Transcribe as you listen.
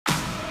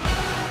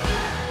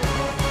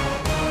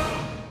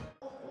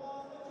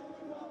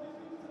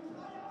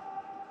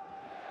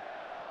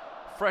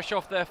fresh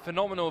off their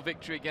phenomenal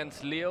victory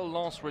against Lille,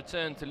 Lens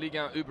returned to Ligue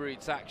 1 Uber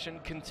Eats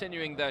action,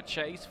 continuing their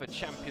chase for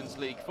Champions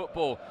League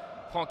football.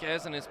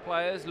 Francaise and his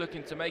players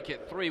looking to make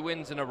it 3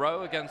 wins in a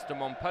row against a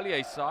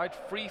Montpellier side,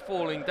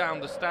 free-falling down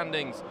the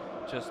standings.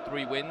 Just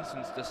 3 wins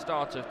since the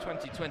start of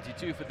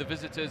 2022 for the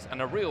visitors,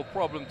 and a real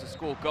problem to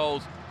score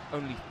goals.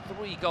 Only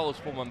 3 goals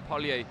for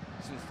Montpellier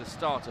since the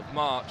start of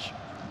March.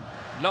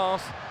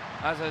 Lens,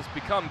 as has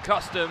become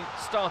custom,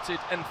 started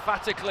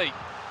emphatically.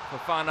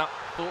 FOFANA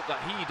thought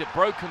that he'd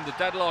broken the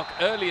deadlock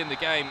early in the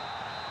game,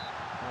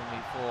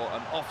 only for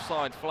an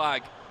offside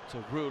flag to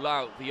rule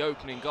out the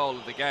opening goal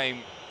of the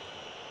game.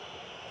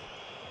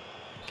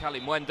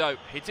 KALIMUENDO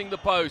hitting the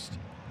post,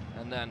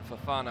 and then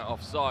FOFANA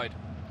offside.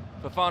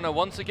 FOFANA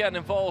once again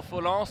involved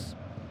for Lens.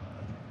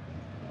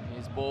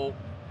 His ball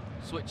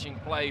switching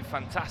play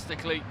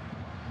fantastically,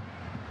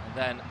 and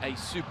then a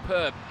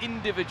superb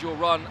individual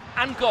run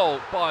and goal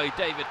by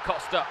David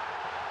Costa.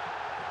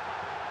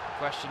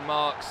 Question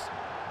marks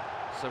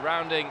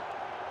surrounding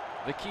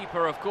the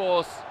keeper, of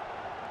course.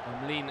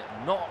 Umlin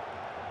not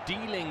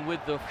dealing with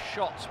the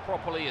shots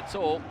properly at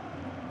all.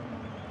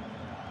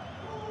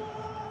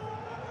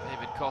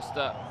 David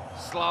Costa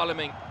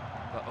slaloming,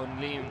 but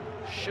Umlin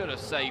should have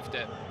saved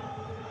it.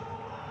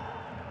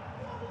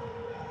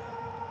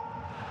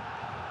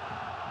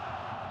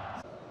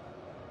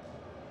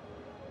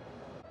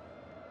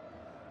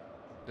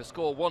 The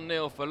score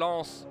 1-0 for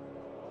Lens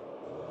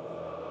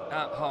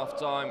at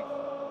half-time.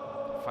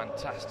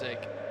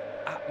 Fantastic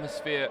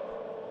atmosphere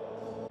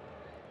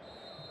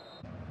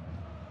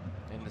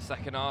in the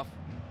second half.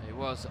 It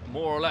was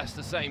more or less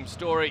the same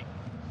story.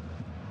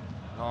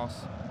 Lens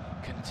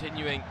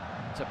continuing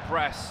to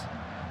press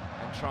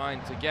and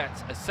trying to get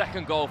a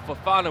second goal for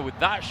FOFANA with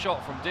that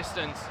shot from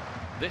distance.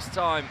 This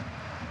time,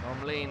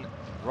 Umlin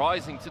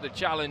rising to the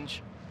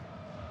challenge.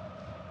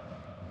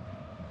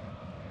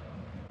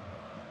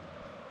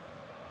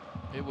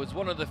 It was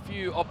one of the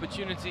few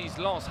opportunities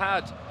Lens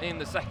had in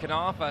the second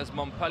half as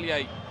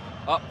Montpellier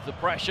upped the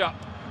pressure.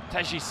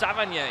 Teji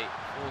Savanier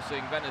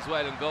forcing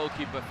Venezuelan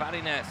goalkeeper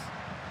FARINEZ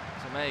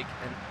to make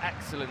an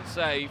excellent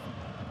save.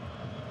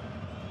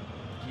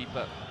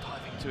 Keeper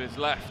diving to his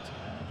left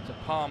to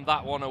palm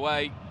that one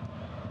away.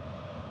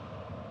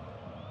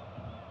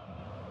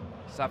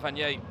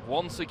 Savanier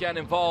once again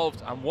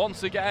involved, and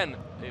once again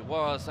it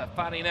was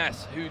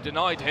FARINEZ who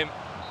denied him.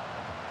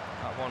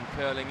 That one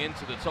curling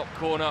into the top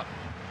corner.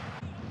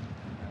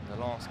 The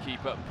last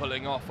keeper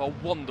pulling off a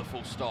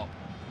wonderful stop.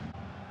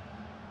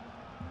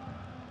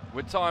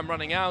 With time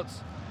running out,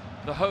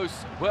 the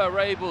hosts were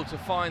able to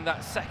find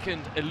that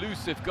second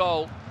elusive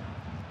goal.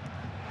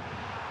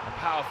 A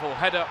powerful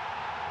header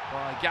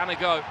by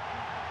GANAGO.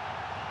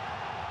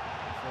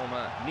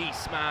 Former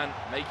Nice man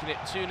making it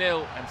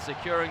 2-0 and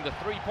securing the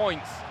 3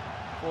 points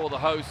for the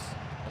hosts.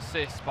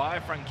 Assist by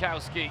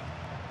Frankowski.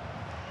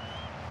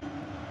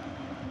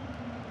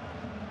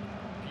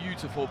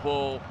 Beautiful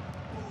ball.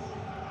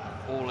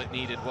 All it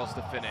needed was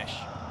the finish.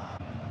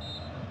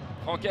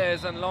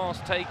 Francaise and Lens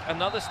take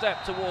another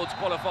step towards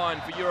qualifying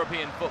for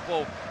European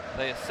football.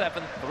 They are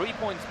 7, 3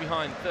 points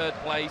behind third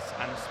place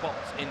and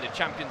spots in the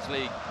Champions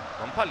League.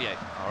 Montpellier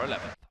are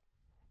 11.